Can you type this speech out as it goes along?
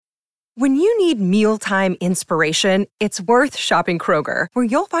When you need mealtime inspiration, it's worth shopping Kroger, where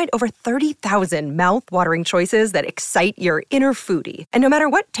you'll find over 30,000 mouth-watering choices that excite your inner foodie. And no matter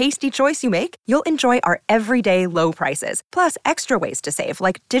what tasty choice you make, you'll enjoy our everyday low prices, plus extra ways to save,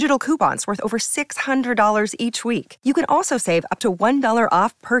 like digital coupons worth over $600 each week. You can also save up to $1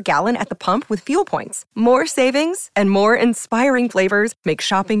 off per gallon at the pump with fuel points. More savings and more inspiring flavors make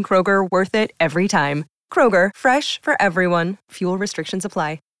shopping Kroger worth it every time. Kroger, fresh for everyone. Fuel restrictions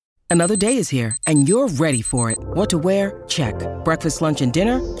apply. Another day is here, and you're ready for it. What to wear? Check. Breakfast, lunch, and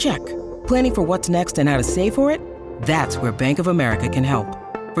dinner? Check. Planning for what's next and how to save for it? That's where Bank of America can help.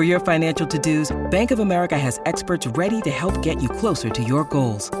 For your financial to-dos, Bank of America has experts ready to help get you closer to your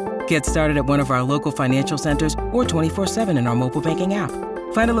goals. Get started at one of our local financial centers or 24/7 in our mobile banking app.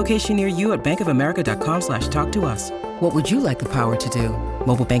 Find a location near you at bankofamerica.com/talktous. What would you like the power to do?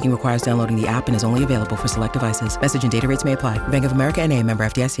 Mobile banking requires downloading the app and is only available for select devices. Message and data rates may apply. Bank of America N.A., member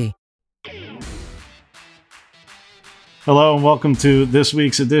FDIC. Hello and welcome to this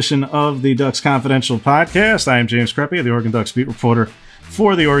week's edition of the Ducks Confidential Podcast. I am James Creppy, the Oregon Ducks beat reporter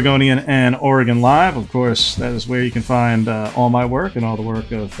for the Oregonian and Oregon Live. Of course, that is where you can find all my work and all the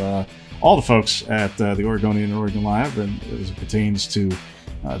work of all the folks at the Oregonian and Oregon Live, and as it pertains to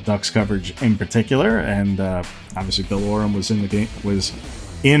Ducks coverage in particular. And obviously, Bill Oram was in the game, was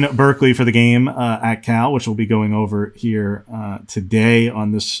in Berkeley for the game at Cal, which we'll be going over here today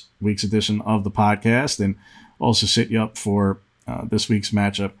on this week's edition of the podcast, and also set you up for this week's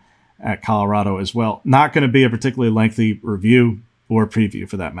matchup at Colorado as well. Not going to be a particularly lengthy review or preview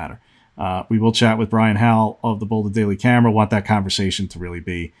for that matter. We will chat with Brian Howell of the Boulder Daily Camera. Want that conversation to really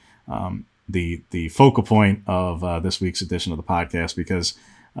be the focal point of this week's edition of the podcast because,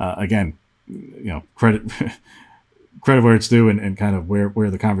 again, credit credit where it's due and kind of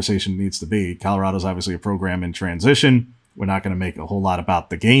where the conversation needs to be. Colorado's obviously a program in transition. We're not going to make a whole lot about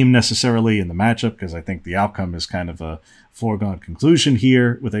the game necessarily in the matchup because I think the outcome is kind of a foregone conclusion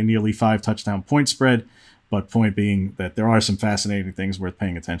here with a nearly 5 touchdown point spread. But point being that there are some fascinating things worth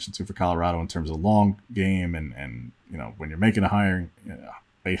paying attention to for Colorado in terms of long game and when you're making a hire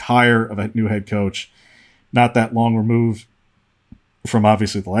of a new head coach, not that long removed from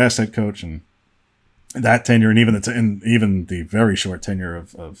obviously the last head coach and that tenure and even the very short tenure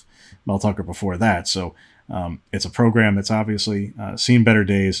of Mel Tucker before that. So it's a program that's obviously seen better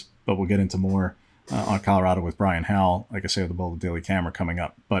days, but we'll get into more on Colorado with Brian Howell, like I say, with the Boulder Daily Camera coming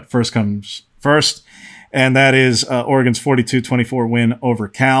up. But first comes first, and that is Oregon's 42-24 win over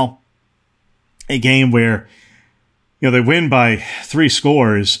Cal, a game where they win by 3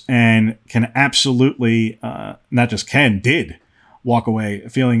 scores and can absolutely, not just did walk away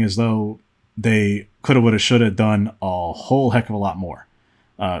feeling as though they coulda, woulda, shoulda done a whole heck of a lot more.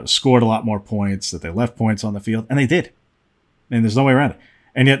 Scored a lot more points, that they left points on the field, and they did. And there's no way around it.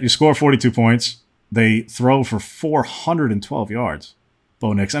 And yet you score 42 points. They throw for 412 yards,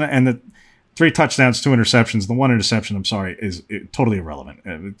 Bo Nix. And the 3 touchdowns, 2 interceptions. The 1 interception, I'm sorry, is totally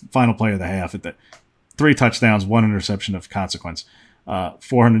irrelevant. Final play of the half. 3 touchdowns, 1 interception of consequence.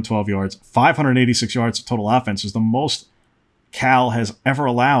 412 yards, 586 yards of total offense is the most Cal has ever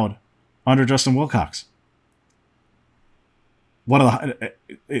allowed under Justin Wilcox.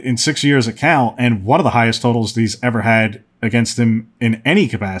 In 6 years at Cal, and one of the highest totals he's ever had against him in any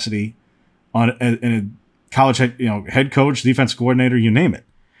capacity in a college head coach, defense coordinator, you name it.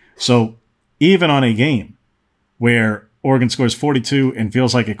 So even on a game where Oregon scores 42 and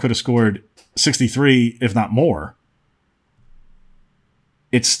feels like it could have scored 63, if not more,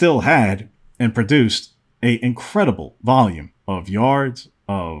 it still had and produced an incredible volume of yards,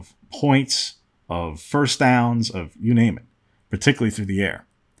 of points, of first downs, of you name it, particularly through the air.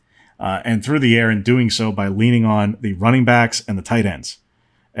 And through the air in doing so by leaning on the running backs and the tight ends.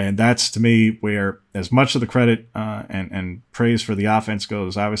 And that's, to me, where as much of the credit and praise for the offense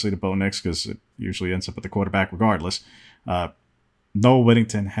goes, obviously, to Bo Nix, because it usually ends up with the quarterback regardless. Noah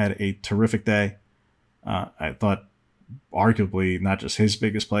Whittington had a terrific day. I thought arguably not just his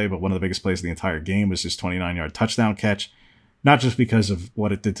biggest play, but one of the biggest plays of the entire game was his 29-yard touchdown catch. Not just because of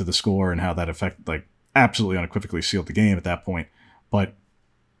what it did to the score and how that absolutely unequivocally sealed the game at that point, but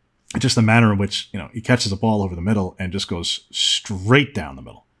just the manner in which, he catches the ball over the middle and just goes straight down the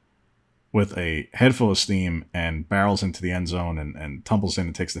middle with a head full of steam and barrels into the end zone and tumbles in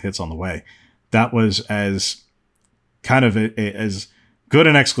and takes the hits on the way. That was as kind of as good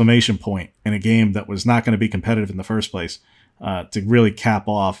an exclamation point in a game that was not going to be competitive in the first place to really cap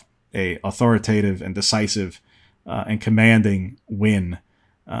off a authoritative and decisive and commanding win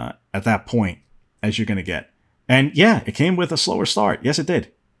at that point as you're going to get. And yeah, it came with a slower start. Yes, it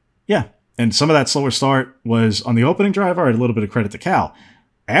did. Yeah. And some of that slower start was on the opening drive. All right, a little bit of credit to Cal.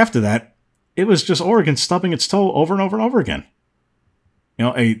 after that, it was just Oregon stubbing its toe over and over and over again.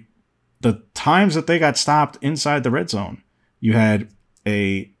 The times that they got stopped inside the red zone, you had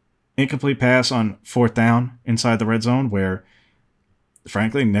a incomplete pass on 4th down inside the red zone where,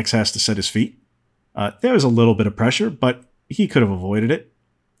 frankly, Nix has to set his feet. There was a little bit of pressure, but he could have avoided it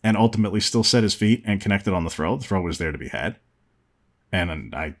and ultimately still set his feet and connected on the throw. The throw was there to be had.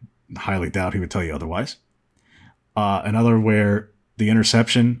 And I highly doubt he would tell you otherwise. Another where the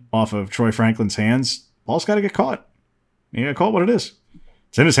interception off of Troy Franklin's hands, ball's got to get caught. You got to call it what it is.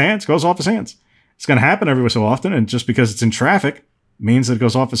 It's in his hands, goes off his hands. It's going to happen every so often, and just because it's in traffic means that it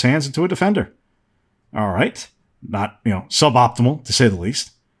goes off his hands into a defender. All right. Not, suboptimal, to say the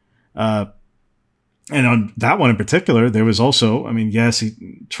least. And on that one in particular, there was also, yes,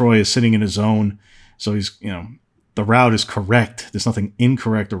 Troy is sitting in his zone, so he's, the route is correct. There's nothing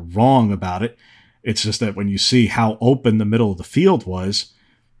incorrect or wrong about it. It's just that when you see how open the middle of the field was,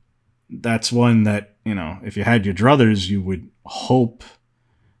 that's one that, if you had your druthers, you would hope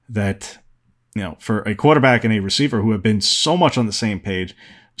that, for a quarterback and a receiver who have been so much on the same page,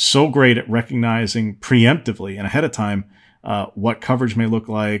 so great at recognizing preemptively and ahead of time what coverage may look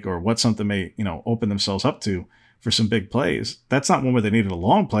like or what something may, open themselves up to for some big plays. That's not one where they needed a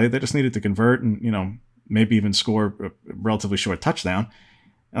long play. They just needed to convert and, maybe even score a relatively short touchdown.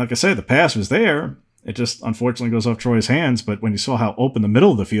 And like I said, the pass was there. It just unfortunately goes off Troy's hands. But when you saw how open the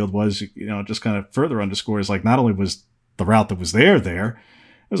middle of the field was, it just kind of further underscores, like, not only was the route that was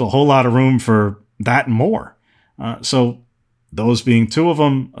there's a whole lot of room for that and more. So those being two of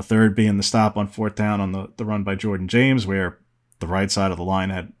them, a third being the stop on 4th down on the run by Jordan James, where the right side of the line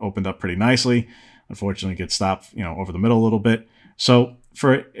had opened up pretty nicely. Unfortunately, gets stopped, over the middle a little bit. So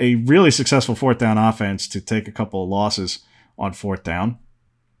for a really successful 4th down offense to take a couple of losses on 4th down,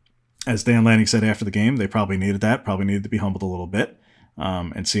 as Dan Lanning said after the game, they probably needed that, probably needed to be humbled a little bit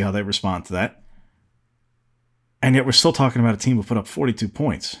and see how they respond to that. And yet we're still talking about a team who put up 42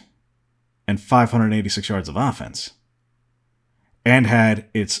 points and 586 yards of offense and had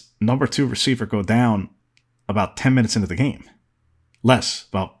its number 2 receiver go down about 10 minutes into the game. Less,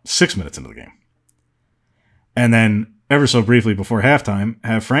 about 6 minutes into the game. And then ever so briefly before halftime,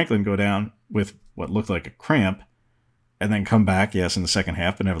 have Franklin go down with what looked like a cramp and then come back, yes, in the second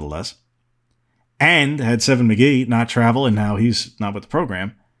half, but nevertheless. And had Seven McGee not travel, and now he's not with the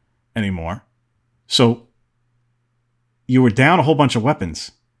program anymore. So you were down a whole bunch of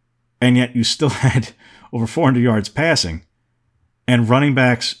weapons, and yet you still had over 400 yards passing, and running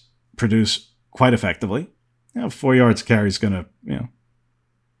backs produce quite effectively. 4 yards carry is gonna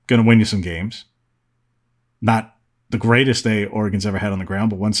win you some games. Not the greatest day Oregon's ever had on the ground,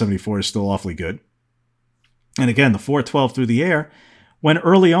 but 174 is still awfully good. And again, the 4-12 through the air, when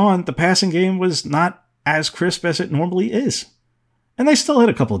early on the passing game was not as crisp as it normally is. And they still had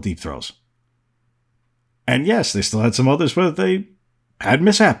a couple of deep throws. And yes, they still had some others where they had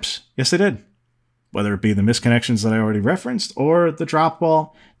mishaps. Yes, they did. Whether it be the misconnections that I already referenced or the drop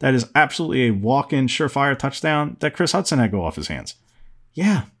ball that is absolutely a walk-in surefire touchdown that Chris Hudson had go off his hands.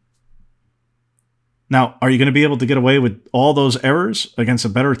 Yeah. Now, are you going to be able to get away with all those errors against a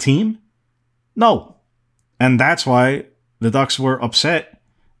better team? No. And that's why the Ducks were upset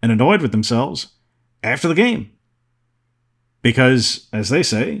and annoyed with themselves after the game. Because, as they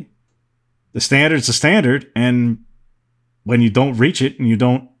say, the standard's the standard, and when you don't reach it and you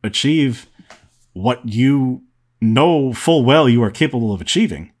don't achieve what you know full well you are capable of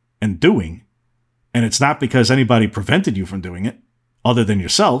achieving and doing, and it's not because anybody prevented you from doing it other than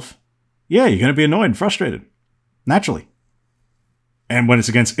yourself, yeah, you're going to be annoyed and frustrated, naturally. And when it's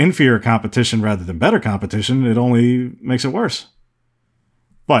against inferior competition rather than better competition, it only makes it worse.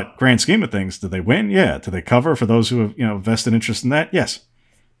 But grand scheme of things, did they win? Yeah. Did they cover for those who have vested interest in that? Yes.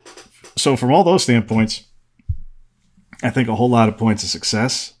 So from all those standpoints, I think a whole lot of points of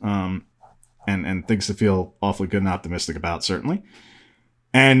success and things to feel awfully good and optimistic about, certainly.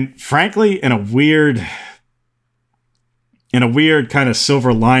 And frankly, in a weird kind of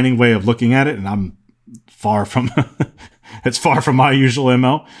silver lining way of looking at it, and I'm far from it's far from my usual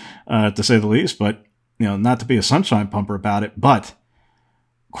MO, to say the least, but not to be a sunshine pumper about it, but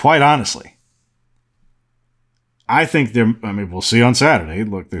quite honestly, I think we'll see on Saturday.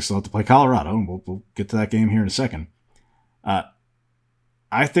 Look, they still have to play Colorado, and we'll get to that game here in a second.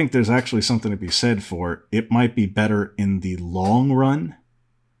 I think there's actually something to be said for it might be better in the long run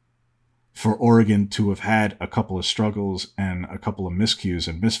for Oregon to have had a couple of struggles and a couple of miscues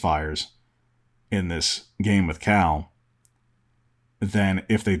and misfires in this game with Cal than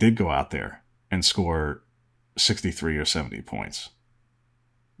if they did go out there and score 63 or 70 points.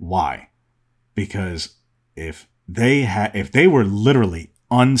 Why? Because if they were literally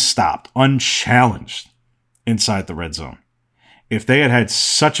unstopped, unchallenged inside the red zone. If they had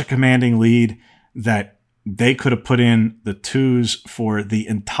such a commanding lead that they could have put in the twos for the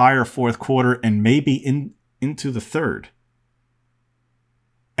entire fourth quarter and maybe into the third,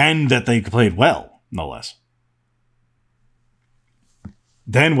 and that they played well, no less,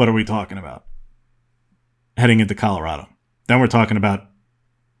 then what are we talking about heading into Colorado? Then we're talking about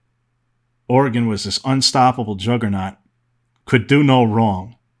Oregon was this unstoppable juggernaut, could do no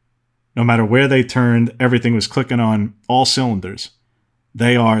wrong. No matter where they turned, everything was clicking on all cylinders.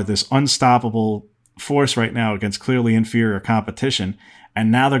 They are this unstoppable force right now against clearly inferior competition.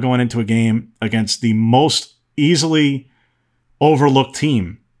 And now they're going into a game against the most easily overlooked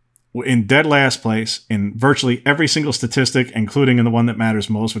team in dead last place in virtually every single statistic, including in the one that matters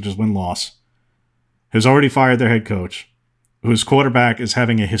most, which is win-loss, who's already fired their head coach, whose quarterback is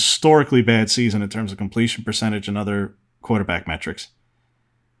having a historically bad season in terms of completion percentage and other quarterback metrics,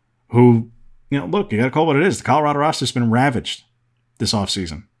 who, look, you got to call it what it is. The Colorado roster's been ravaged this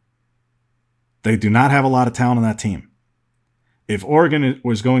offseason. They do not have a lot of talent on that team. If Oregon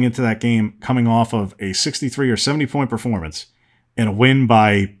was going into that game coming off of a 63 or 70-point performance and a win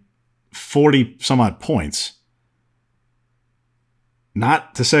by 40 some odd points,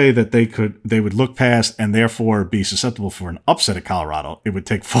 not to say that they would look past and therefore be susceptible for an upset at Colorado. It would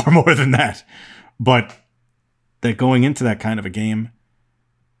take far more than that. But that going into that kind of a game,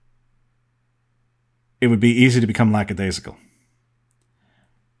 it would be easy to become lackadaisical.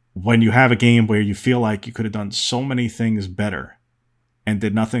 When you have a game where you feel like you could have done so many things better and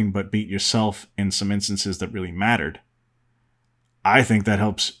did nothing but beat yourself in some instances that really mattered, I think that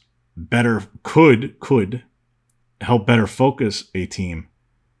could help better focus a team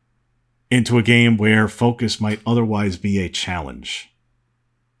into a game where focus might otherwise be a challenge.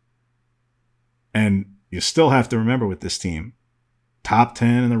 And you still have to remember with this team, top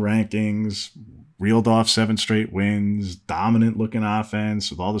 10 in the rankings, reeled off 7 straight wins, dominant looking offense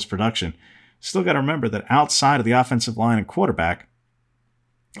with all this production. Still got to remember that outside of the offensive line and quarterback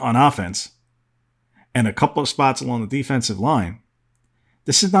on offense and a couple of spots along the defensive line,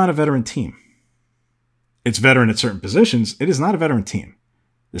 this is not a veteran team. It's veteran at certain positions. It is not a veteran team.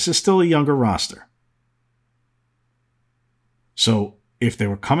 This is still a younger roster. So if they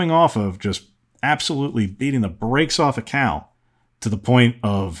were coming off of just absolutely beating the brakes off of Cal to the point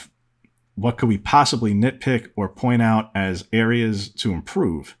of what could we possibly nitpick or point out as areas to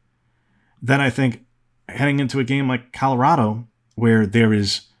improve, then I think heading into a game like Colorado, where there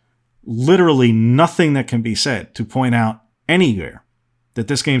is literally nothing that can be said to point out anywhere that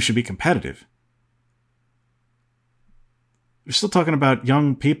this game should be competitive, you're still talking about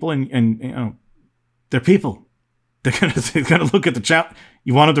young people and they're people. They're gonna look at the challenge.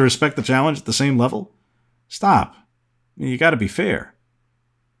 You want them to respect the challenge at the same level? Stop. You got to be fair.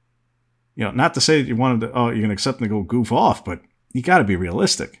 Not to say that you want them to, you're going to accept them to go goof off, but you got to be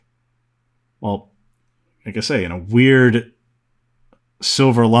realistic. Well, like I say, in a weird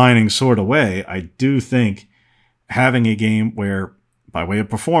silver lining sort of way, I do think having a game where, by way of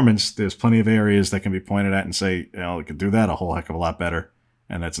performance, there's plenty of areas that can be pointed at and say, we could do that a whole heck of a lot better,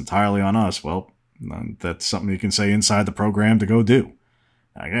 and that's entirely on us. Well, that's something you can say inside the program to go do.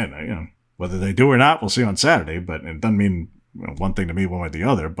 Again, whether they do or not, we'll see on Saturday, but it doesn't mean one thing to me one way or the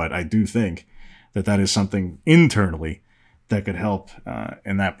other, but I do think that is something internally that could help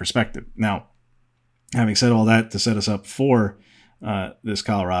in that perspective. Now, having said all that to set us up for this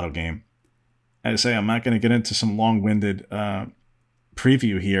Colorado game, I say I'm not going to get into some long-winded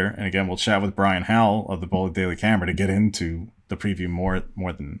preview here, and again, we'll chat with Brian Howell of the Bowling Daily Camera to get into the preview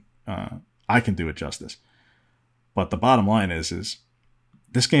more than I can do it justice. But the bottom line is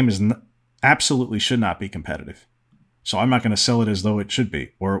this game absolutely should not be competitive. So I'm not going to sell it as though it should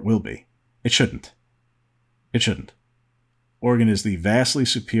be, or it will be. It shouldn't. It shouldn't. Oregon is the vastly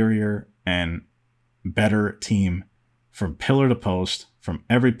superior and better team from pillar to post, from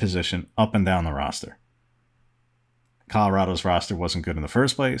every position, up and down the roster. Colorado's roster wasn't good in the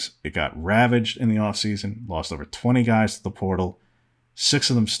first place. It got ravaged in the offseason, lost over 20 guys to the portal, 6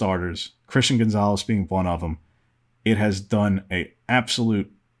 of them starters, Christian Gonzalez being one of them. It has done an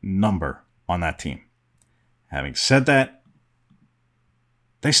absolute number on that team. Having said that,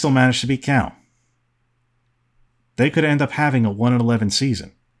 they still managed to beat Cal. They could end up having a 1-11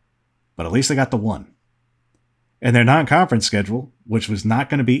 season, but at least they got the 1. And their non-conference schedule, which was not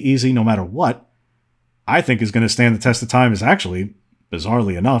going to be easy no matter what, I think is going to stand the test of time, is actually,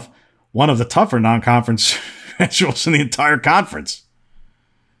 bizarrely enough, one of the tougher non-conference schedules in the entire conference.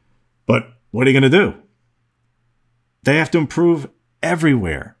 But what are you going to do? They have to improve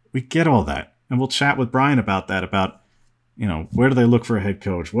everywhere. We get all that. And we'll chat with Brian about that, about Where do they look for a head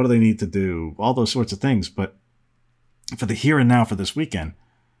coach? What do they need to do? All those sorts of things. But for the here and now for this weekend,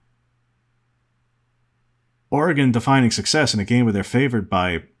 Oregon defining success in a game where they're favored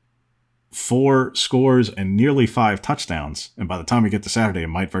by 4 scores and nearly 5 touchdowns. And by the time we get to Saturday, it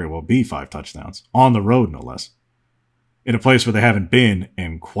might very well be 5 touchdowns. On the road, no less. In a place where they haven't been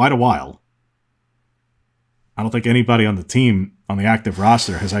in quite a while. I don't think anybody on the team, on the active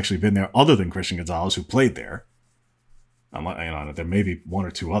roster, has actually been there other than Christian Gonzalez, who played there. There may be 1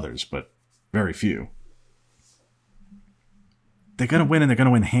 or 2 others, but very few. They're going to win, and they're going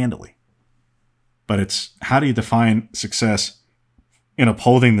to win handily. But it's how do you define success in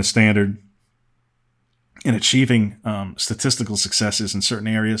upholding the standard, in achieving statistical successes in certain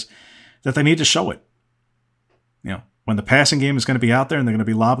areas that they need to show it. When the passing game is going to be out there and they're going to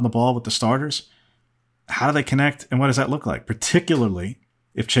be lobbing the ball with the starters, how do they connect, and what does that look like? Particularly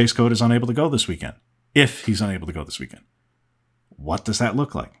if Chase Code is unable to go this weekend. If he's unable to go this weekend. What does that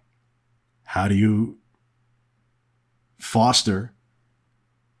look like? How do you foster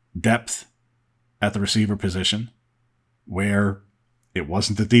depth at the receiver position where it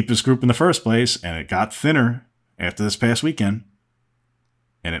wasn't the deepest group in the first place and it got thinner after this past weekend,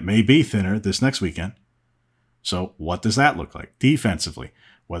 and it may be thinner this next weekend? So what does that look like defensively?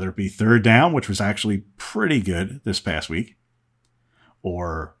 Whether it be third down, which was actually pretty good this past week,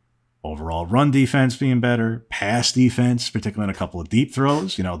 or overall run defense being better, pass defense, particularly in a couple of deep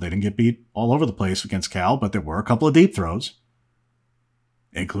throws. They didn't get beat all over the place against Cal, but there were a couple of deep throws,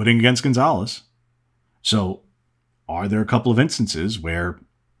 including against Gonzalez. So are there a couple of instances where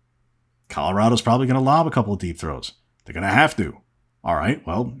Colorado's probably going to lob a couple of deep throws? They're going to have to. All right,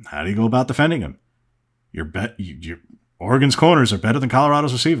 well, how do you go about defending them? Oregon's corners are better than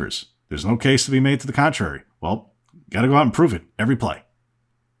Colorado's receivers. There's no case to be made to the contrary. Well, got to go out and prove it every play.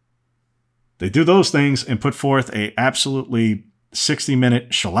 They do those things and put forth a absolutely 60-minute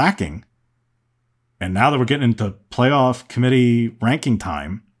shellacking. And now that we're getting into playoff committee ranking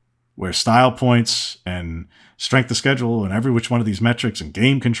time, where style points and strength of schedule and every which one of these metrics and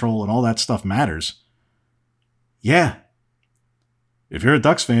game control and all that stuff matters. Yeah. If you're a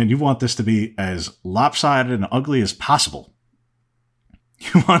Ducks fan, you want this to be as lopsided and ugly as possible.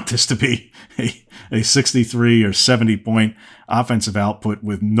 You want this to be a 63 or 70 point offensive output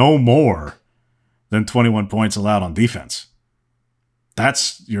with no more than 21 points allowed on defense.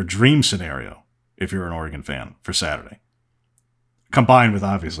 That's your dream scenario if you're an Oregon fan for Saturday. Combined with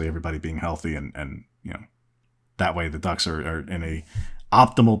obviously everybody being healthy and that way the Ducks are in a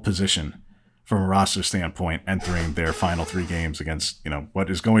optimal position from a roster standpoint entering their final 3 games against what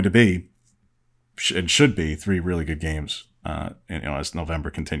is going to be and should be 3 really good games as November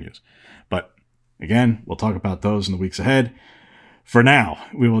continues. But again, we'll talk about those in the weeks ahead. For now,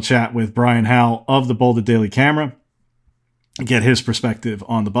 we will chat with Brian Howell of the Boulder Daily Camera, get his perspective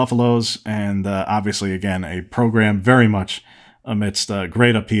on the Buffaloes, and obviously, again, a program very much amidst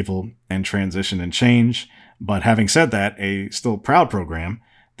great upheaval and transition and change. But having said that, a still proud program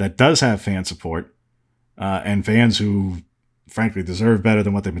that does have fan support and fans who, frankly, deserve better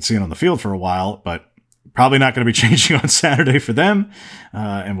than what they've been seeing on the field for a while, but probably not going to be changing on Saturday for them.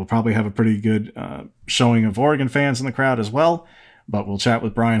 And we'll probably have a pretty good showing of Oregon fans in the crowd as well. But we'll chat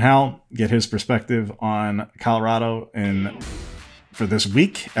with Brian Howell, get his perspective on Colorado for this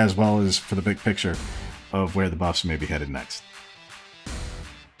week, as well as for the big picture of where the Buffs may be headed next.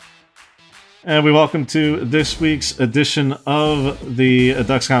 And we welcome to this week's edition of the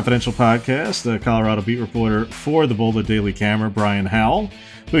Ducks Confidential podcast, the Colorado beat reporter for the Boulder Daily Camera, Brian Howell,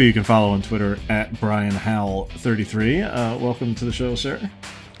 who you can follow on Twitter at BrianHowell33. Welcome to the show, sir.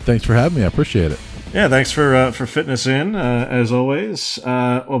 Thanks for having me. I appreciate it. Yeah, thanks for fitting us in, as always.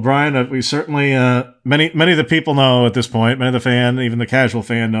 Well, Brian, we certainly, many of the people know at this point, many of the fan, even the casual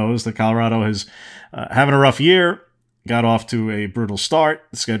fan knows that Colorado is having a rough year, got off to a brutal start.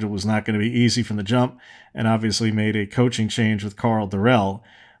 The schedule was not going to be easy from the jump, and obviously made a coaching change with Karl Dorrell.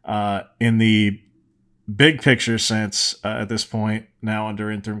 In the big picture sense, at this point, now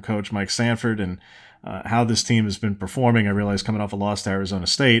under interim coach Mike Sanford, and how this team has been performing, I realize coming off a loss to Arizona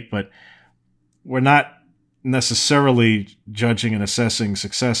State, but we're not necessarily judging and assessing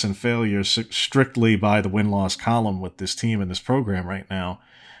success and failure strictly by the win-loss column with this team and this program right now.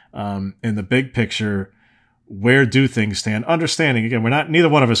 In the big picture, where do things stand? Understanding, again, neither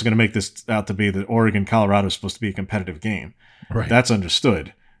one of us are going to make this out to be that Oregon-Colorado is supposed to be a competitive game. Right. That's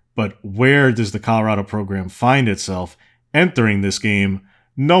understood. But where does the Colorado program find itself entering this game,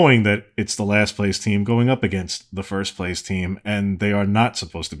 knowing that it's the last place team going up against the first place team, and they are not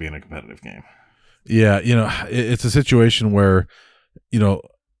supposed to be in a competitive game? Yeah, it's a situation where,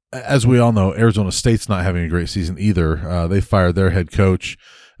 as we all know, Arizona State's not having a great season either. They fired their head coach.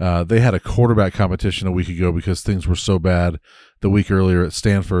 They had a quarterback competition a week ago because things were so bad the week earlier at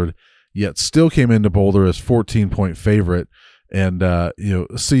Stanford, yet still came into Boulder as 14-point favorite. And,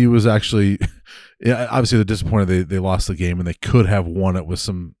 CU was actually obviously they're disappointed they lost the game, and they could have won it with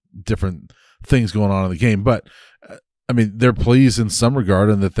some different things going on in the game. But, they're pleased in some regard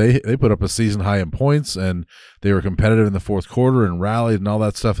in that they put up a season high in points, and they were competitive in the fourth quarter and rallied and all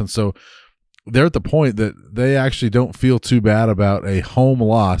that stuff. And so they're at the point that they actually don't feel too bad about a home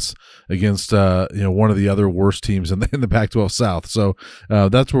loss against one of the other worst teams in the Pac-12 South. So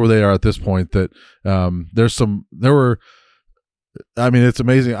that's where they are at this point. That it's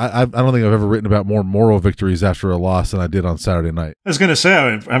amazing. I don't think I've ever written about more moral victories after a loss than I did on Saturday night. I was going to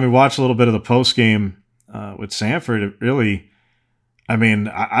say, watch a little bit of the post game with Sanford. It really, I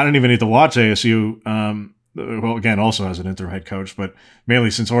don't even need to watch ASU. Well, again, also as an interim head coach, but mainly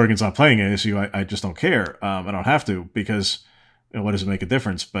since Oregon's not playing ASU, I just don't care. I don't have to, because what does it make a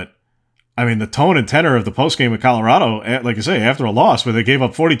difference? But the tone and tenor of the postgame with Colorado, like you say, after a loss where they gave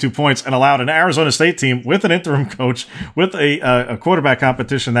up 42 points and allowed an Arizona State team with an interim coach, with a quarterback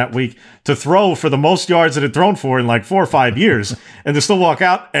competition that week, to throw for the most yards that it thrown for in like 4 or 5 years, and to still walk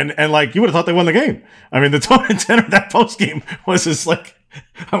out and like you would have thought they won the game. The tone and tenor of that postgame was just like,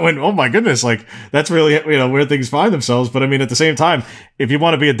 I went, oh my goodness, like that's really where things find themselves. But at the same time, if you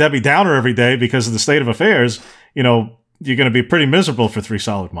want to be a Debbie Downer every day because of the state of affairs, you're going to be pretty miserable for 3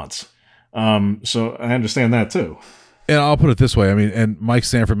 solid months. So I understand that too. And I'll put it this way. And Mike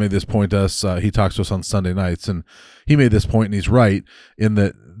Sanford made this point to us. He talks to us on Sunday nights, and he made this point, and he's right in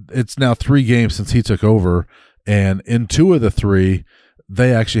that it's now 3 games since he took over, and in 2 of the 3,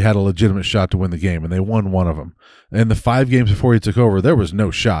 they actually had a legitimate shot to win the game, and they won 1 of them. And the 5 games before he took over, there was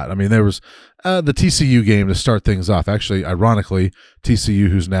no shot. There was the TCU game to start things off. Actually, ironically, TCU,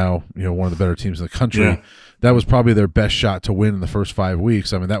 who's now one of the better teams in the country, that was probably their best shot to win in the first 5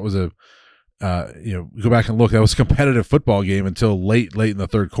 weeks. That was a go back and look. That was a competitive football game until late in the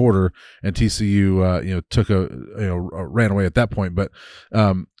third quarter, and TCU took ran away at that point. But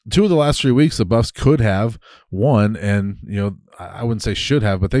 2 of the last 3 weeks, the Buffs could have won, and I wouldn't say should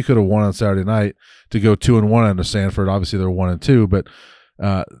have, but they could have won on Saturday night to go 2-1 under Stanford. Obviously, they're 1-2, but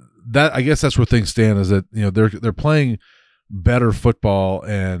that, I guess that's where things stand, is that they're playing better football,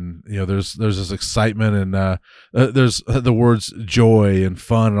 and there's this excitement, and there's the words joy and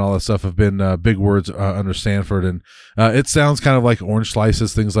fun and all that stuff have been big words under Stanford, and it sounds kind of like orange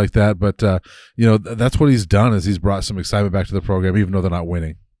slices, things like that, but that's what he's done, is he's brought some excitement back to the program, even though they're not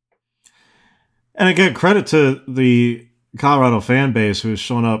winning. And again, credit to the Colorado fan base who's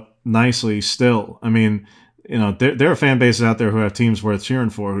shown up nicely still. There are fan bases out there who have teams worth cheering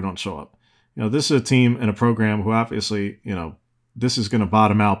for who don't show up. This is a team and a program who obviously, this is going to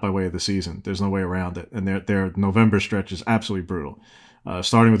bottom out by way of the season. There's no way around it. And their November stretch is absolutely brutal.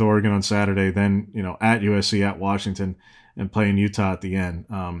 Starting with Oregon on Saturday, then, at USC, at Washington, and playing Utah at the end.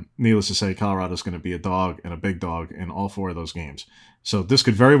 Needless to say, Colorado's going to be a dog and a big dog in all 4 of those games. So this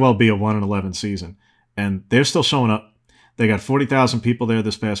could very well be a 1-11 season. And they're still showing up. They got 40,000 people there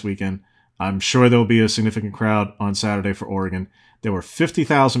this past weekend. I'm sure there'll be a significant crowd on Saturday for Oregon. There were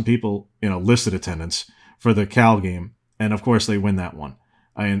 50,000 people in a listed attendance for the Cal game, and of course they win that one.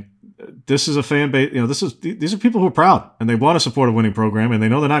 This is a fan base. These are people who are proud, and they want to support a winning program, and they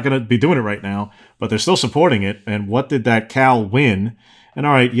know they're not going to be doing it right now, but they're still supporting it. And what did that Cal win? And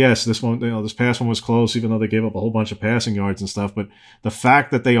all right, yes, this one, this past one was close, even though they gave up a whole bunch of passing yards and stuff. But the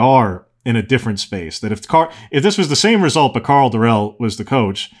fact that they are in a different space, that if this was the same result, but Carl Durrell was the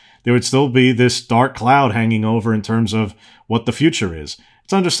coach, there would still be this dark cloud hanging over in terms of what the future is.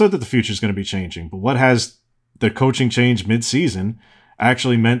 It's understood that the future is going to be changing, but what has the coaching change mid-season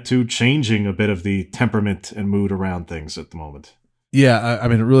actually meant to changing a bit of the temperament and mood around things at the moment? Yeah, it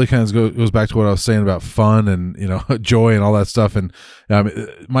really kind of goes back to what I was saying about fun and joy and all that stuff. And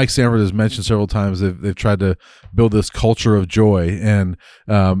Mike Sanford has mentioned several times they've tried to build this culture of joy, and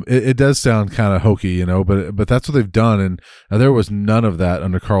it does sound kind of hokey, but that's what they've done. And there was none of that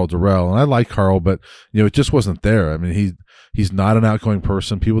under Carl Durrell. And I like Carl, but it just wasn't there. He's not an outgoing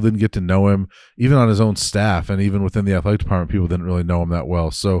person. People didn't get to know him, even on his own staff, and even within the athletic department, people didn't really know him that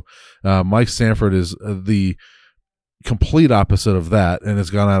well. So Mike Sanford is the complete opposite of that, and has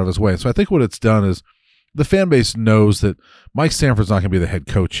gone out of his way. So I think what it's done is the fan base knows that Mike Sanford's not going to be the head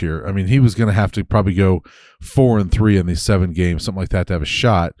coach here. He was going to have to probably go 4-3 in these 7 games, something like that, to have a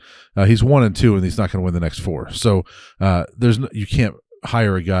shot. He's 1-2, and he's not going to win the next 4. So you can't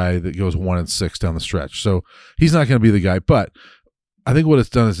hire a guy that goes 1-6 down the stretch. So he's not going to be the guy. But I think what it's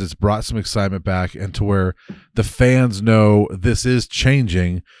done is it's brought some excitement back, and to where the fans know this is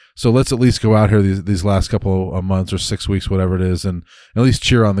changing. So let's at least go out here these last couple of months or 6 weeks, whatever it is, and at least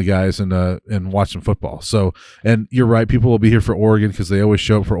cheer on the guys and watch some football. So, and you're right, people will be here for Oregon because they always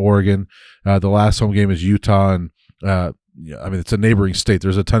show up for Oregon. The last home game is Utah, and I mean, it's a neighboring state.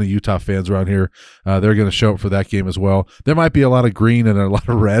 There's a ton of Utah fans around here. They're going to show up for that game as well. There might be a lot of green and a lot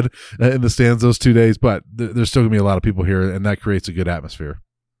of red in the stands those 2 days, but there's still going to be a lot of people here, and that creates a good atmosphere.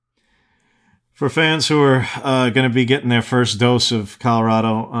 For fans who are going to be getting their first dose of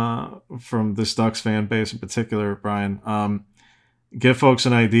Colorado from this Ducks fan base in particular, Brian, give folks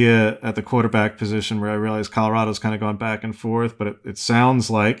an idea at the quarterback position, where I realize Colorado's kind of gone back and forth, but it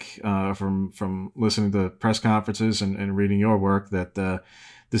sounds like from listening to press conferences and reading your work that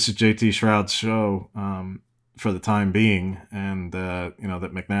this is JT Shroud's show for the time being, and that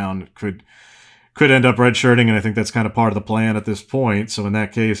McNown could end up redshirting, and I think that's kind of part of the plan at this point. So in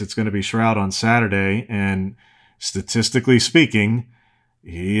that case, it's going to be Shroud on Saturday, and statistically speaking,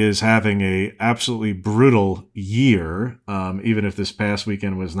 he is having a absolutely brutal year, even if this past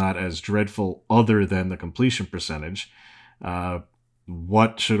weekend was not as dreadful other than the completion percentage.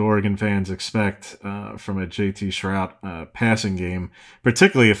 What should Oregon fans expect from a JT Shroud passing game,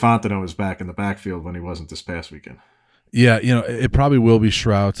 particularly if Fontenot is back in the backfield when he wasn't this past weekend? Yeah, it probably will be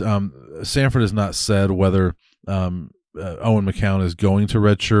Shroud. Sanford has not said whether Owen McCown is going to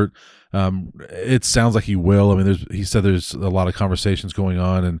redshirt. It sounds like he will. I mean, he said there's a lot of conversations going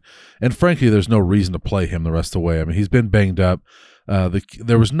on, and frankly, there's no reason to play him the rest of the way. I mean, he's been banged up.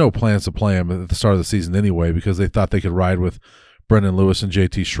 There was no plans to play him at the start of the season anyway, because they thought they could ride with Brendan Lewis and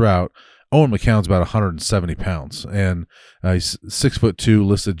JT Shroud. Owen McCown's about 170 pounds, and he's 6'2",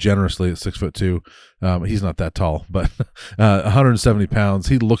 listed generously at 6'2". He's not that tall, but 170 pounds.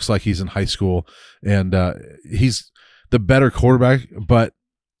 He looks like he's in high school, and he's the better quarterback, but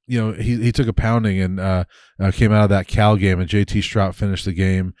he took a pounding and came out of that Cal game, and JT Shroud finished the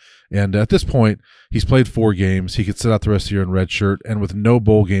game. And at this point, he's played 4 games. He could sit out the rest of the year in red shirt, and with no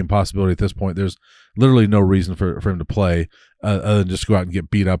bowl game possibility at this point, there's literally no reason for him to play other than just go out and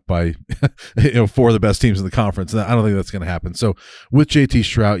get beat up by 4 of the best teams in the conference. And I don't think that's going to happen. So with JT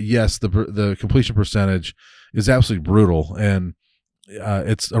Shroud, yes, the completion percentage is absolutely brutal, and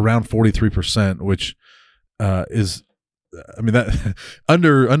it's around 43%, which is, I mean, that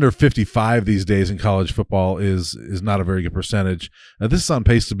under 55 these days in college football is not a very good percentage. Now, this is on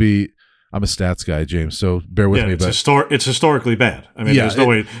pace to be. I'm a stats guy, James, so bear with me. It's historically bad. I mean, there's no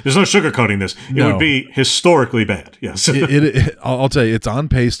sugarcoating this. It would be historically bad. Yes, I'll tell you, it's on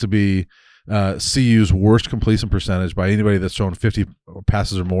pace to be CU's worst completion percentage by anybody that's thrown 50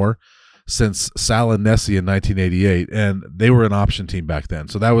 passes or more since Sal and Nessie in 1988, and they were an option team back then.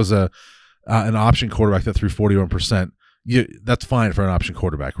 So that was an option quarterback that threw 41%. That's fine for an option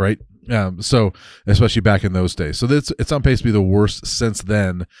quarterback, right? So especially back in those days. So it's on pace to be the worst since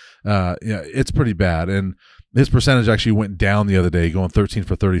then. It's pretty bad. And his percentage actually went down the other day, going 13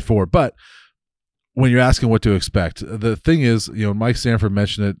 for 34. But when you're asking what to expect, the thing is, Mike Sanford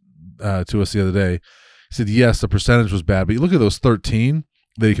mentioned it to us the other day. He said, yes, the percentage was bad, but you look at those 13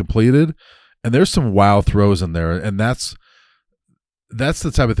 that he completed, and there's some wow throws in there. And that's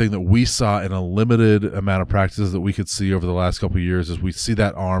the type of thing that we saw in a limited amount of practices that we could see over the last couple of years. Is we see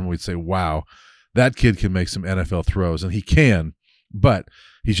that arm, we'd say, wow, that kid can make some NFL throws. And he can, but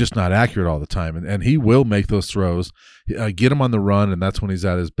he's just not accurate all the time. And he will make those throws, get him on the run, and that's when he's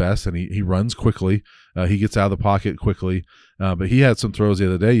at his best. And he runs quickly. He gets out of the pocket quickly. But he had some throws the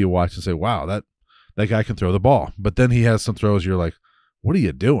other day you watch and say, wow, that guy can throw the ball. But then he has some throws you're like, what are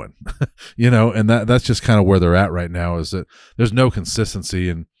you doing? And that's just kind of where they're at right now, is that there's no consistency.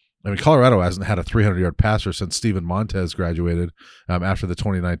 And I mean, Colorado hasn't had a 300-yard passer since Steven Montez graduated after the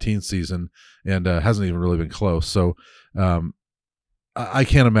 2019 season, and hasn't even really been close. So I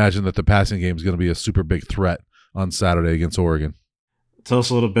can't imagine that the passing game is going to be a super big threat on Saturday against Oregon. Tell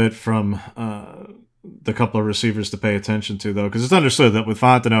us a little bit from the couple of receivers to pay attention to, though, because it's understood that with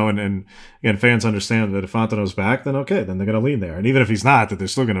Fontenot, and again, fans understand that if Fontenot's back, then okay, then they're going to lean there. And even if he's not, that they're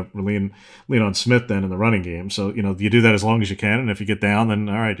still going to lean on Smith then in the running game. So, you do that as long as you can, and if you get down, then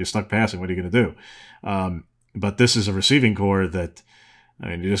all right, you're stuck passing. What are you going to do? But this is a receiving core that, I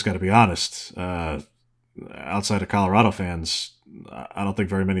mean, you just got to be honest. Outside of Colorado fans, I don't think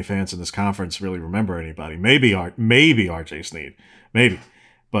very many fans in this conference really remember anybody. Maybe RJ Sneed, maybe,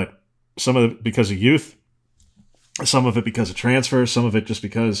 but some of it because of youth, some of it because of transfer, some of it just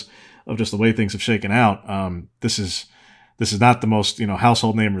because of just the way things have shaken out. This is not the most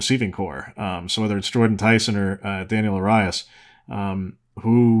household name receiving core. So whether it's Jordan Tyson or Daniel Arias,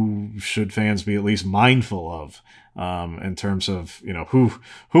 who should fans be at least mindful of in terms of who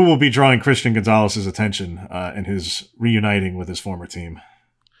will be drawing Christian Gonzalez's attention in his reuniting with his former team?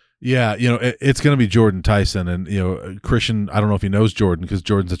 Yeah, it's going to be Jordan Tyson, and Christian. I don't know if he knows Jordan because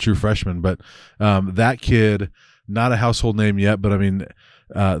Jordan's a true freshman, but that kid, not a household name yet, but I mean,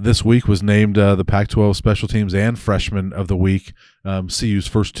 this week was named the Pac-12 Special Teams and Freshman of the Week, CU's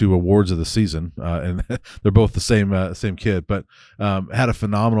first 2 awards of the season, and they're both the same kid, but had a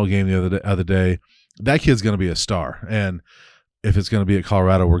phenomenal game the other day. That kid's going to be a star, and if it's going to be at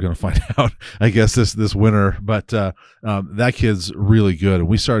Colorado, we're going to find out, I guess, this winter. But that kid's really good. And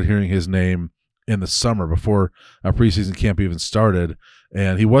we started hearing his name in the summer before our preseason camp even started.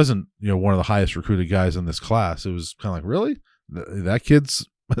 And he wasn't, one of the highest recruited guys in this class. It was kind of like, really? That kid's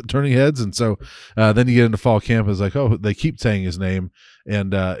turning heads? And so then you get into fall camp, it's like, oh, they keep saying his name.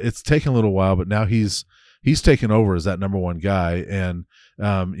 And it's taken a little while, but now he's taken over as that number 1 guy. And,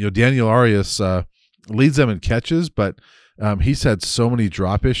 Daniel Arias leads them in catches, but he's had so many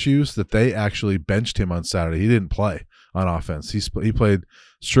drop issues that they actually benched him on Saturday. He didn't play on offense. He played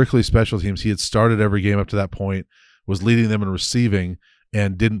strictly special teams. He had started every game up to that point, was leading them in receiving,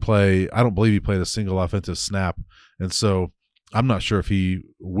 and didn't play. I don't believe he played a single offensive snap. And so I'm not sure if he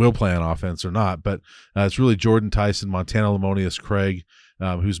will play on offense or not, but it's really Jordan Tyson, Montana Lamonius Craig,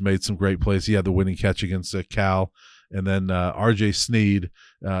 who's made some great plays. He had the winning catch against Cal. And then R.J. Sneed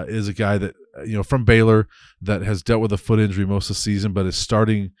is a guy that, from Baylor that has dealt with a foot injury most of the season, but is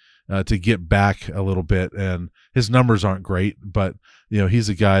starting to get back a little bit. And his numbers aren't great, but, he's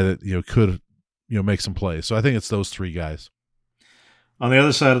a guy that, could, make some plays. So I think it's those 3 guys. On the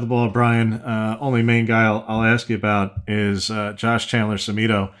other side of the ball, Brian, only main guy I'll ask you about is Josh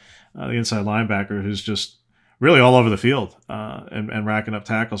Chandler-Samito, the inside linebacker, who's just really all over the field and racking up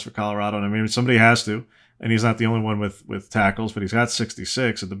tackles for Colorado. And I mean, somebody has to. And he's not the only one with tackles, but he's got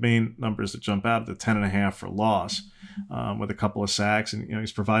 66. And the main numbers that jump out are the 10.5 for loss, with a couple of sacks, and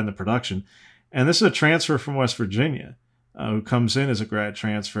he's providing the production. And this is a transfer from West Virginia, who comes in as a grad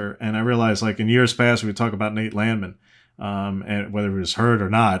transfer. And I realize, like in years past, we would talk about Nate Landman, and whether he was hurt or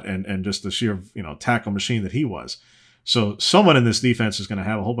not, and just the sheer tackle machine that he was. So someone in this defense is going to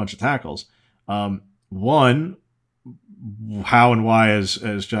have a whole bunch of tackles. One, how and why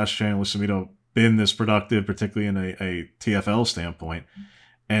has Josh Chandler-Samito been this productive, particularly in a TFL standpoint?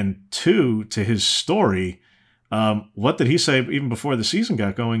 And 2, to his story, what did he say even before the season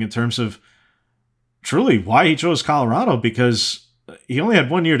got going in terms of truly why he chose Colorado? Because he only had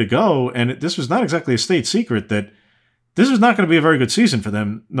 1 year to go, and this was not exactly a state secret that this was not going to be a very good season for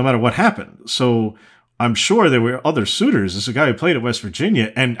them no matter what happened. So I'm sure there were other suitors. This is a guy who played at West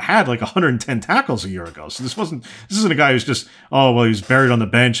Virginia and had like 110 tackles a year ago. So this isn't a guy who's just, he was buried on the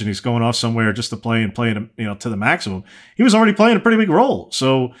bench and he's going off somewhere just to play to the maximum. He was already playing a pretty big role.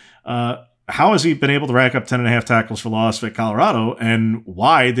 So how has he been able to rack up 10.5 tackles for loss at Colorado, and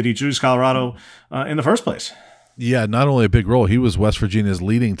why did he choose Colorado in the first place? Yeah, not only a big role, he was West Virginia's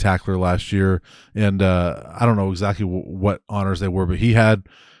leading tackler last year, and I don't know exactly what honors they were, but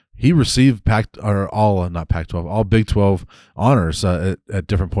he received all Big 12 honors at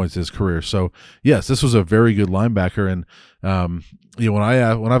different points in his career. So yes, this was a very good linebacker, and when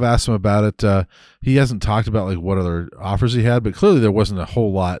I've asked him about it, he hasn't talked about like what other offers he had, but clearly there wasn't a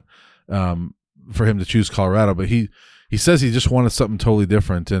whole lot for him to choose Colorado, but he says he just wanted something totally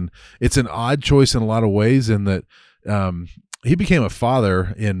different. And it's an odd choice in a lot of ways in that he became a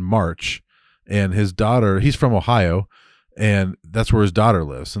father in March, and his daughter, he's from Ohio, and that's where his daughter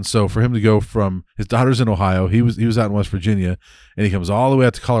lives. And so for him to go from his daughter's in Ohio, he was out in West Virginia, and he comes all the way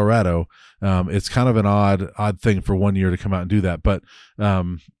out to Colorado. It's kind of an odd thing for 1 year to come out and do that. But,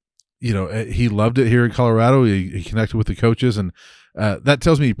 he loved it here in Colorado. He connected with the coaches, and that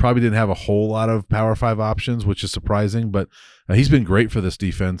tells me he probably didn't have a whole lot of Power 5 options, which is surprising, but he's been great for this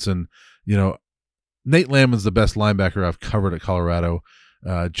defense. And, Nate Landman's the best linebacker I've covered at Colorado.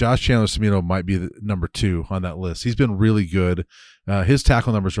 Josh Chandler-Samito might be the number 2 on that list. He's been really good. His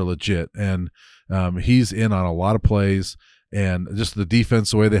tackle numbers are legit, and he's in on a lot of plays. And just the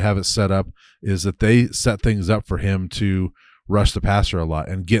defense, the way they have it set up, is that they set things up for him to rush the passer a lot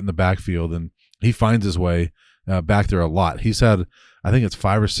and get in the backfield, and he finds his way back there a lot. He's had, I think it's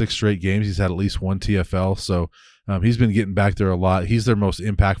 5 or 6 straight games, he's had at least 1 TFL, so he's been getting back there a lot. He's their most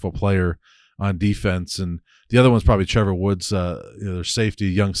impactful player on defense, and the other one's probably Trevor Woods, their safety,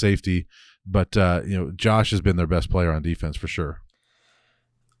 young safety, but Josh has been their best player on defense for sure.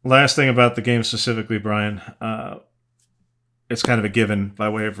 Last thing about the game specifically, Brian, it's kind of a given by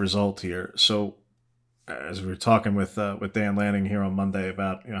way of result here. So as we were talking with Dan Lanning here on Monday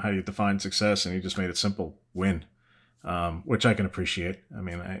about how you define success, and he just made it simple: win, which I can appreciate. I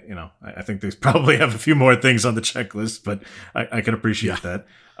mean, I think they probably have a few more things on the checklist, but I can appreciate that.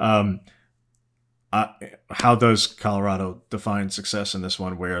 how does Colorado define success in this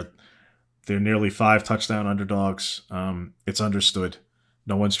one where they're nearly 5 touchdown underdogs? It's understood.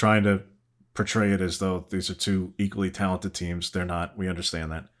 No one's trying to portray it as though these are two equally talented teams. They're not. We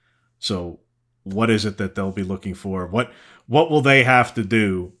understand that. So what is it that they'll be looking for? What will they have to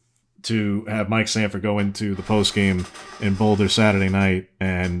do to have Mike Sanford go into the postgame in Boulder Saturday night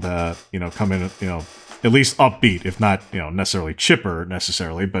and come in at least upbeat, if not necessarily chipper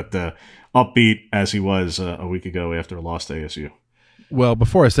necessarily, but upbeat as he was a week ago after a loss to ASU? Well,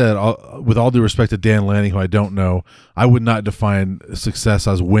 before I said, with all due respect to Dan Lanning, who I don't know, I would not define success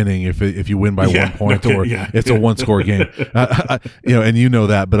as winning if you win by 1 point or it's a one-score game. And you know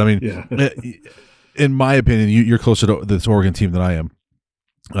that. But I mean, in my opinion, you're closer to this Oregon team than I am,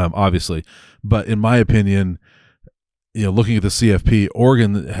 obviously. But in my opinion, looking at the CFP,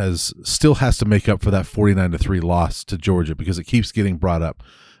 Oregon still has to make up for that 49-3 loss to Georgia because it keeps getting brought up,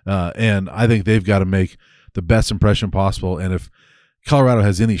 and I think they've got to make the best impression possible. And if Colorado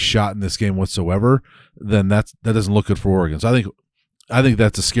has any shot in this game whatsoever, then that doesn't look good for Oregon. So I think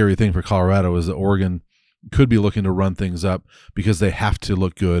that's a scary thing for Colorado, is that Oregon could be looking to run things up because they have to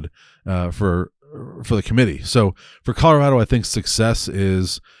look good for the committee. So for Colorado, I think success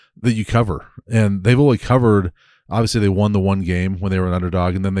is that you cover, and they've only covered. Obviously, they won the one game when they were an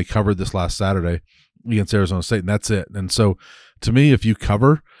underdog, and then they covered this last Saturday against Arizona State, and that's it. And so, to me, if you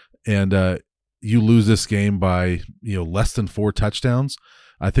cover and you lose this game by less than 4 touchdowns,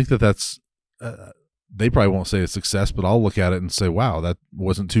 I think that's they probably won't say a success, but I'll look at it and say, wow, that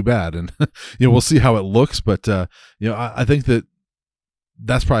wasn't too bad. And we'll see how it looks, but I think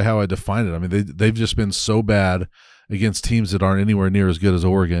that's probably how I define it. I mean, they've just been so bad against teams that aren't anywhere near as good as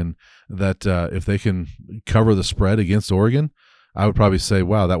Oregon that if they can cover the spread against Oregon, I would probably say,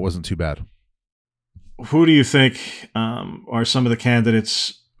 wow, that wasn't too bad. Who do you think are some of the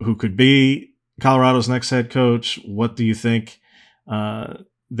candidates who could be Colorado's next head coach? What do you think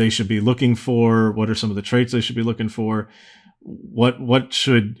they should be looking for? What are some of the traits they should be looking for? What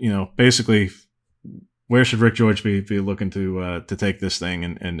should, basically, where should Rick George be looking to take this thing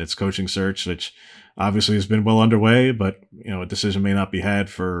and its coaching search, which obviously has been well underway, but a decision may not be had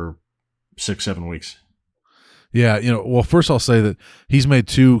for 6-7 weeks. Yeah, well, first I'll say that he's made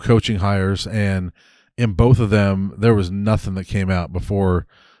 2 coaching hires, and in both of them there was nothing that came out before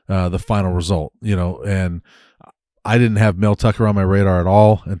the final result. And I didn't have Mel Tucker on my radar at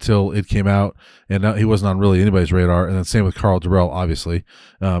all until it came out, and he wasn't on really anybody's radar. And then same with Carl Durrell, obviously.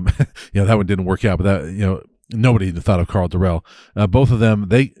 That one didn't work out, but that nobody thought of Carl Durrell. Both of them,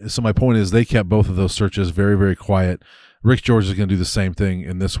 so my point is they kept both of those searches very, very quiet. Rick George is going to do the same thing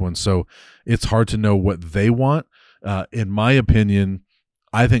in this one. So it's hard to know what they want. In my opinion,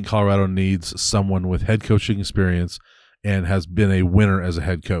 I think Colorado needs someone with head coaching experience and has been a winner as a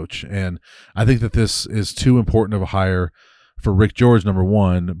head coach. And I think that this is too important of a hire for Rick George, number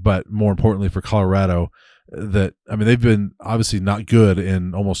one, but more importantly for Colorado. They've been obviously not good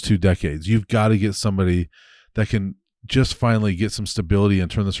in almost 2 decades. You've got to get somebody that can just finally get some stability and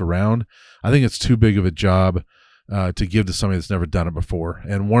turn this around. I think it's too big of a job to give to somebody that's never done it before.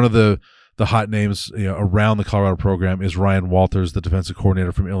 And one of the hot names around the Colorado program is Ryan Walters, the defensive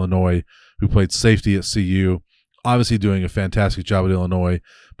coordinator from Illinois, who played safety at CU, obviously doing a fantastic job at Illinois,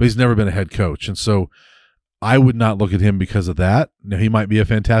 but he's never been a head coach. And so I would not look at him because of that. Now, he might be a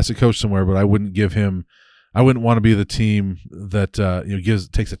fantastic coach somewhere, but I wouldn't want to be the team that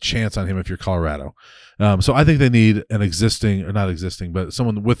takes a chance on him if you're Colorado. So I think they need but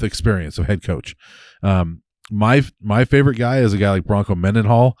someone with experience of head coach. My favorite guy is a guy like Bronco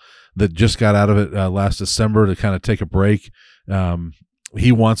Mendenhall that just got out of it last December to kind of take a break.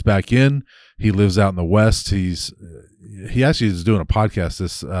 He wants back in. He lives out in the West. He actually is doing a podcast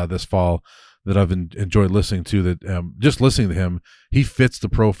this fall that I've enjoyed listening to. That just listening to him, he fits the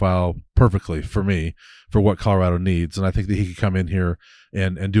profile perfectly for me for what Colorado needs, and I think that he could come in here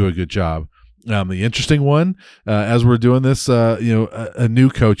and do a good job. The interesting one, as we're doing this, a new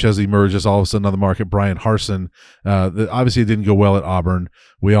coach has emerged all of a sudden on the market, Brian Harsin. Obviously, it didn't go well at Auburn.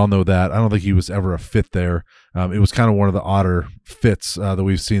 We all know that. I don't think he was ever a fit there. It was kind of one of the odder fits that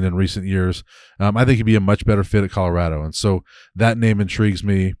we've seen in recent years. I think he'd be a much better fit at Colorado, and so that name intrigues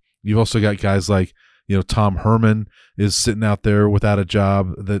me. You've also got guys like Tom Herman is sitting out there without a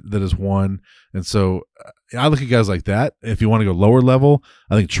job that has won, and so I look at guys like that. If you want to go lower level,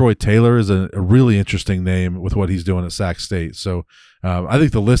 I think Troy Taylor is a really interesting name with what he's doing at Sac State. So I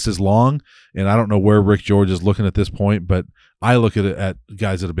think the list is long, and I don't know where Rick George is looking at this point, but I look at it at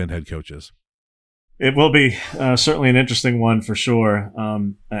guys that have been head coaches. It will be certainly an interesting one for sure.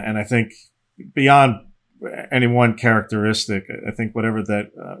 And I think beyond any one characteristic. I think whatever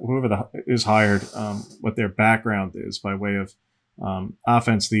that whoever is hired, what their background is by way of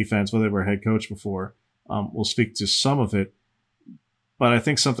offense, defense, whether they were head coach before, will speak to some of it. But I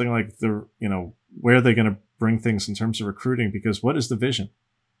think something like where are they going to bring things in terms of recruiting? Because what is the vision?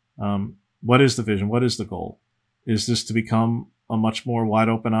 What is the vision? What is the goal? Is this to become a much more wide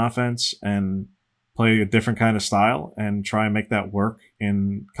open offense and play a different kind of style and try and make that work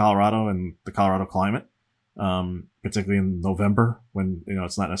in Colorado and the Colorado climate, particularly in November when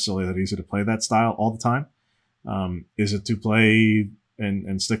it's not necessarily that easy to play that style all the time? Is it to play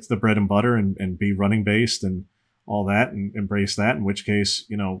and stick to the bread and butter and be running based and all that and embrace that? In which case,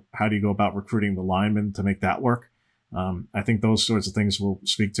 how do you go about recruiting the linemen to make that work? I think those sorts of things will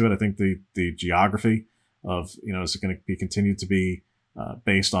speak to it. I think the geography of, is it going to be continued to be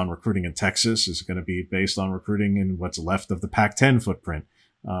based on recruiting in Texas? Is it going to be based on recruiting in what's left of the Pac-10 footprint?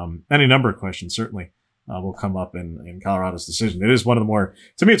 Any number of questions certainly will come up in Colorado's decision. It is one of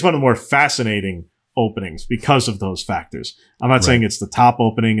the more fascinating openings because of those factors. I'm not saying it's the top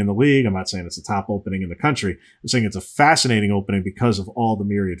opening in the league. I'm not saying it's the top opening in the country. I'm saying it's a fascinating opening because of all the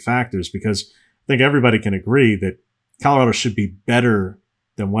myriad factors, because I think everybody can agree that Colorado should be better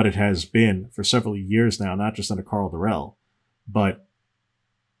than what it has been for several years now, not just under Karl Dorrell, but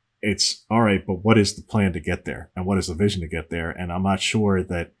it's all right. But what is the plan to get there, and what is the vision to get there? And I'm not sure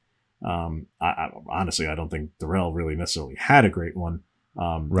that. Honestly, I don't think Dorrell really necessarily had a great one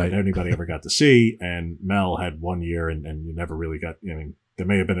that anybody ever got to see. And Mel had 1 year, and you never really got. There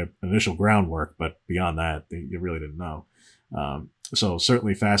may have been an initial groundwork, but beyond that, you really didn't know. So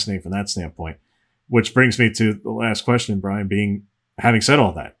certainly fascinating from that standpoint. Which brings me to the last question, Brian. Having said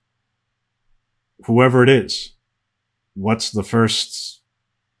all that, whoever it is, what's the first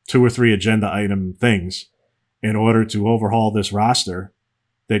 2 or 3 agenda item things in order to overhaul this roster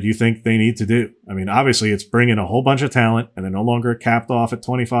that you think they need to do? I mean, obviously it's bringing a whole bunch of talent, and they're no longer capped off at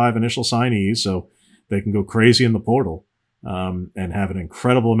 25 initial signees, so they can go crazy in the portal and have an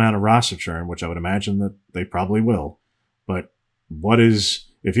incredible amount of roster churn, which I would imagine that they probably will. But what is,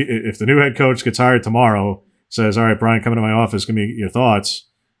 if the new head coach gets hired tomorrow, says, all right, Brian, come into my office, give me your thoughts.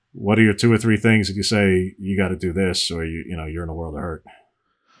 What are your 2 or 3 things that you say you got to do this, or you're in a world of hurt?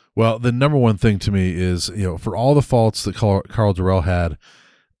 Well, the number one thing to me is, for all the faults that Karl Dorrell had,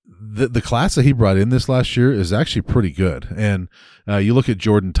 the class that he brought in this last year is actually pretty good. And you look at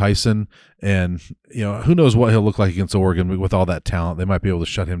Jordan Tyson, and who knows what he'll look like against Oregon with all that talent. They might be able to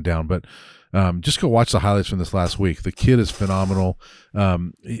shut him down, but just go watch the highlights from this last week. The kid is phenomenal.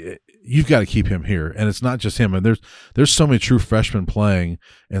 You've got to keep him here, and it's not just him. And there's so many true freshmen playing,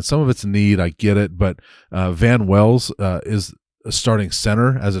 and some of it's need. I get it, but Van Wells is a starting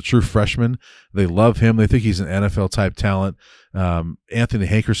center as a true freshman. They love him. They think he's an NFL type talent. Anthony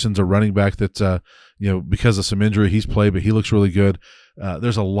Hankerson's a running back that because of some injury he's played, but he looks really good.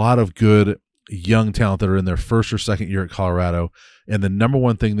 There's a lot of good young talent that are in their first or second year at Colorado, and the number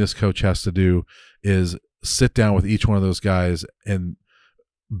one thing this coach has to do is sit down with each one of those guys and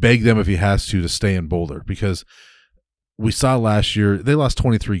beg them, if he has to stay in Boulder, because we saw last year they lost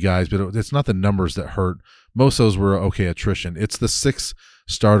 23 guys, but it's not the numbers that hurt. Most of those were okay attrition. It's the 6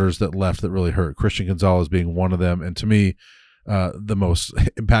 starters that left that really hurt, Christian Gonzalez being one of them, and to me the most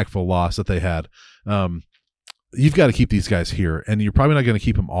impactful loss that they had. You've got to keep these guys here, and you're probably not going to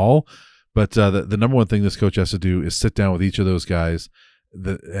keep them all, but the number one thing this coach has to do is sit down with each of those guys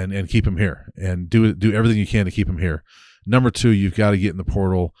and keep them here, and do everything you can to keep them here. Number 2, you've got to get in the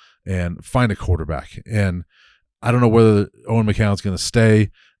portal and find a quarterback. And I don't know whether Owen McCown's going to stay.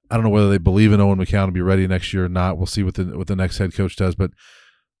 I don't know whether they believe in Owen McCown to be ready next year or not. We'll see what the next head coach does. But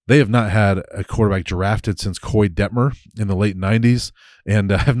they have not had a quarterback drafted since Coy Detmer in the late 90s, and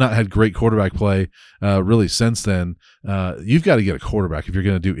have not had great quarterback play really since then. You've got to get a quarterback if you're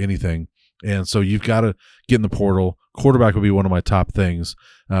going to do anything. And so you've got to get in the portal. Quarterback would be one of my top things,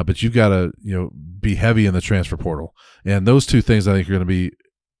 but you've got to be heavy in the transfer portal. And those 2 things I think are going to be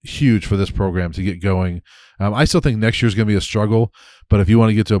huge for this program to get going. I still think next year is going to be a struggle, but if you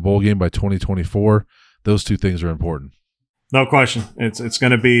want to get to a bowl game by 2024, those 2 things are important. No question. It's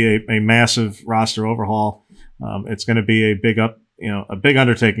going to be a massive roster overhaul. It's going to be a big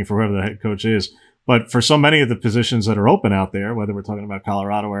undertaking for whoever the head coach is. But for so many of the positions that are open out there, whether we're talking about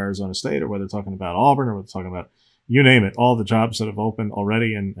Colorado or Arizona State, or whether we're talking about Auburn, or we're talking about, you name it, all the jobs that have opened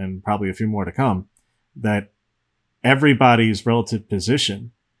already, and probably a few more to come, that everybody's relative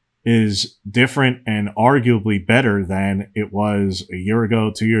position is different and arguably better than it was a year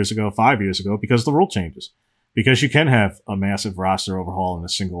ago, 2 years ago, 5 years ago, because the rule changes. Because you can have a massive roster overhaul in a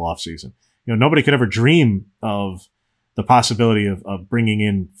single offseason. Nobody could ever dream of the possibility of bringing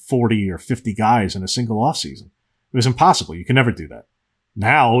in 40 or 50 guys in a single offseason. It was impossible. You can never do that.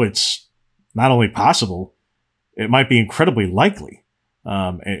 Now it's not only possible, it might be incredibly likely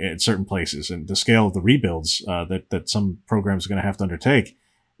in certain places. And the scale of the rebuilds that some programs are going to have to undertake,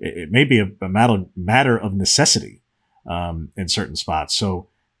 it may be a matter of necessity in certain spots. So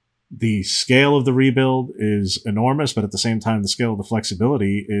the scale of the rebuild is enormous, but at the same time, the scale of the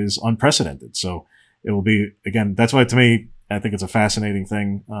flexibility is unprecedented. So it will be, again, that's why to me, I think it's a fascinating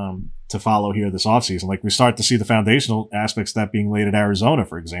thing to follow here this offseason. Like, we start to see the foundational aspects of that being laid at Arizona,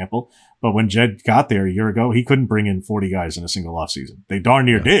 for example. But when Jed got there a year ago, he couldn't bring in 40 guys in a single offseason. They darn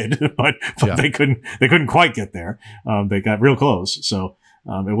near did, but they couldn't quite get there. They got real close. So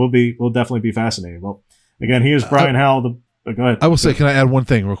it will definitely be fascinating. Well, again, he is Brian Howell. Go ahead. I will say, can I add one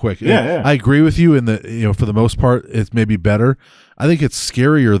thing real quick? Yeah. I agree with you in that, for the most part, it's maybe better. I think it's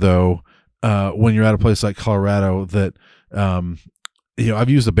scarier though when you're at a place like Colorado that, I've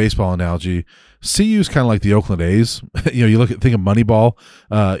used a baseball analogy. CU is kind of like the Oakland A's. You think of Moneyball,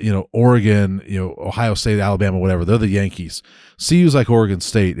 Oregon, Ohio State, Alabama, whatever. They're the Yankees. CU is like Oregon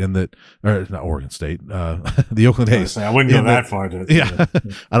State or not Oregon State, the Oakland A's. I wouldn't go that far.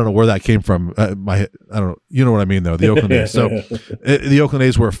 I don't know where that came from. I don't know. You know what I mean, though. The Oakland A's. So the Oakland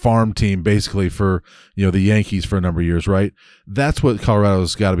A's were a farm team basically for, the Yankees for a number of years, right? That's what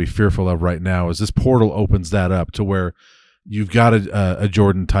Colorado's got to be fearful of right now, is this portal opens that up to where you've got a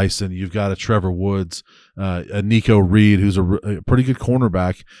Jordan Tyson, you've got a Trevor Woods, a Nico Reed, who's a pretty good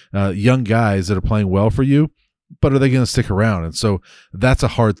cornerback, young guys that are playing well for you, but are they going to stick around? And so that's a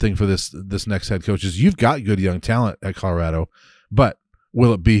hard thing for this next head coach, is you've got good young talent at Colorado, but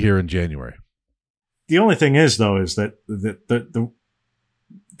will it be here in January? The only thing is, though, is that the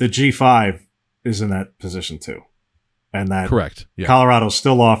G5 is in that position too. And that correct. Yeah. Colorado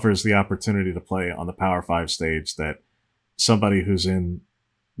still offers the opportunity to play on the Power 5 stage that somebody who's in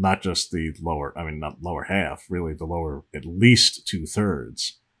not just the not lower half, really the lower at least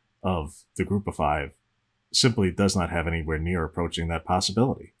 2/3 of the group of 5 simply does not have anywhere near approaching that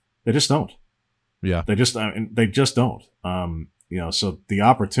possibility. They just don't. Yeah. They just don't. So the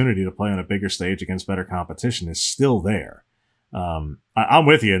opportunity to play on a bigger stage against better competition is still there. I'm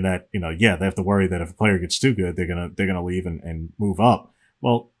with you in that, they have to worry that if a player gets too good, they're gonna leave and move up.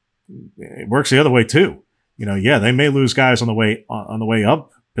 Well, it works the other way too. They may lose guys on the way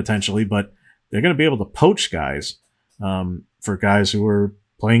up potentially, but they're going to be able to poach guys for guys who are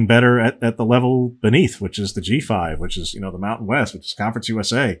playing better at the level beneath, which is the G5, which is, the Mountain West, which is Conference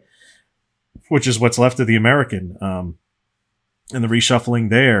USA, which is what's left of the American, and the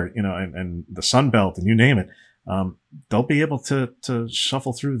reshuffling there, and the Sun Belt, and you name it. They'll be able to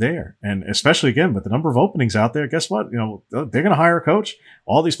shuffle through there. And especially, again, with the number of openings out there, guess what? They're going to hire a coach.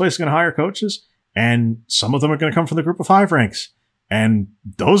 All these places are going to hire coaches. And some of them are going to come from the group of 5 ranks. And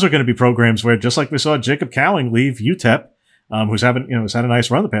those are going to be programs where, just like we saw Jacob Cowing leave UTEP, who's had a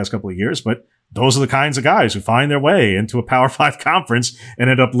nice run the past couple of years, but those are the kinds of guys who find their way into a Power 5 conference and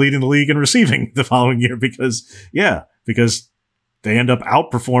end up leading the league in receiving the following year because they end up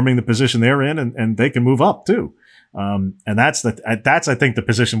outperforming the position they're in, and they can move up too. And that's I think the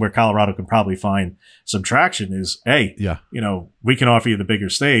position where Colorado can probably find some traction is, hey, we can offer you the bigger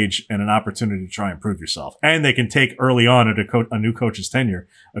stage and an opportunity to try and prove yourself. And they can take early on at a new coach's tenure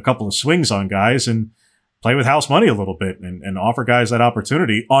a couple of swings on guys and play with house money a little bit and offer guys that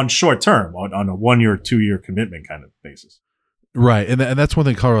opportunity on short term, on a 1 year, 2 year commitment kind of basis. Right. And that's one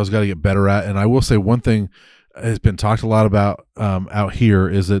thing Colorado's got to get better at. And I will say one thing has been talked a lot about out here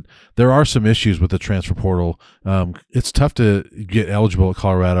is that there are some issues with the transfer portal. It's tough to get eligible at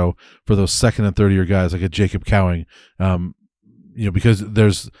Colorado for those second and third year guys like a Jacob Cowing, because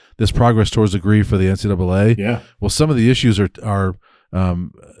there's this progress towards degree for the NCAA. Yeah. Well, some of the issues are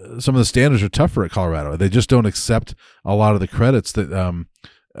some of the standards are tougher at Colorado. They just don't accept a lot of the credits that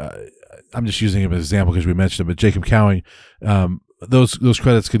I'm just using him as an example because we mentioned him, but Jacob Cowing, those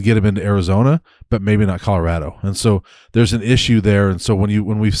credits could get him into Arizona, but maybe not Colorado. And so there's an issue there. And so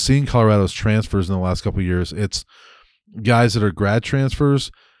when we've seen Colorado's transfers in the last couple of years, it's guys that are grad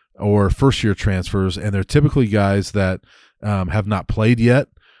transfers or first year transfers, and they're typically guys that have not played yet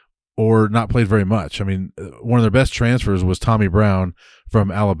or not played very much. I mean, one of their best transfers was Tommy Brown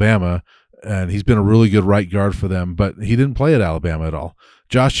from Alabama, and he's been a really good right guard for them, but he didn't play at Alabama at all.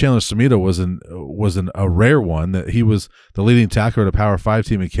 Josh Chandler-Samito was a rare one, that he was the leading tackler at a Power 5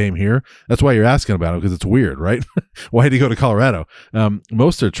 team and came here. That's why you're asking about him, because it's weird, right? Why did he go to Colorado?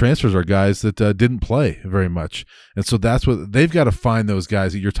 Most of their transfers are guys that didn't play very much. And so that's what they've got to find, those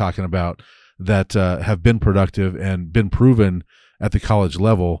guys that you're talking about that have been productive and been proven at the college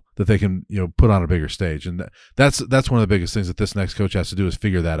level that they can, put on a bigger stage. And that's one of the biggest things that this next coach has to do is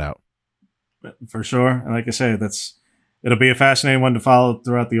figure that out. For sure. And like I say, it'll be a fascinating one to follow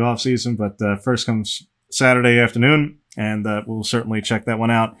throughout the offseason, but first comes Saturday afternoon, and we'll certainly check that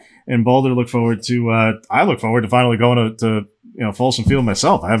one out in Boulder. I look forward to finally going to Folsom Field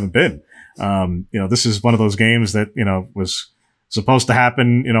myself. I haven't been. This is one of those games that, was supposed to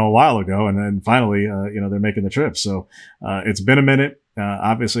happen, a while ago. And then finally, they're making the trip. So it's been a minute.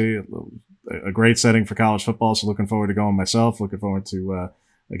 Obviously, a great setting for college football. So looking forward to going myself. Looking forward to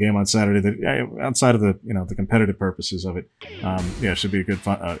a game on Saturday that, outside of the competitive purposes of it, should be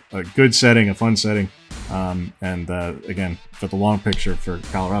a good setting, a fun setting. And again, for the long picture for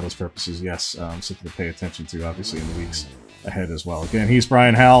Colorado's purposes, yes, something to pay attention to, obviously, in the weeks ahead as well. Again, he's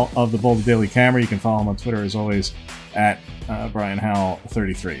Brian Howell of the Boulder Daily Camera. You can follow him on Twitter, as always, at Brian Howell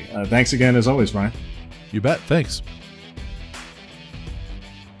 33. Thanks again, as always, Brian. You bet. Thanks.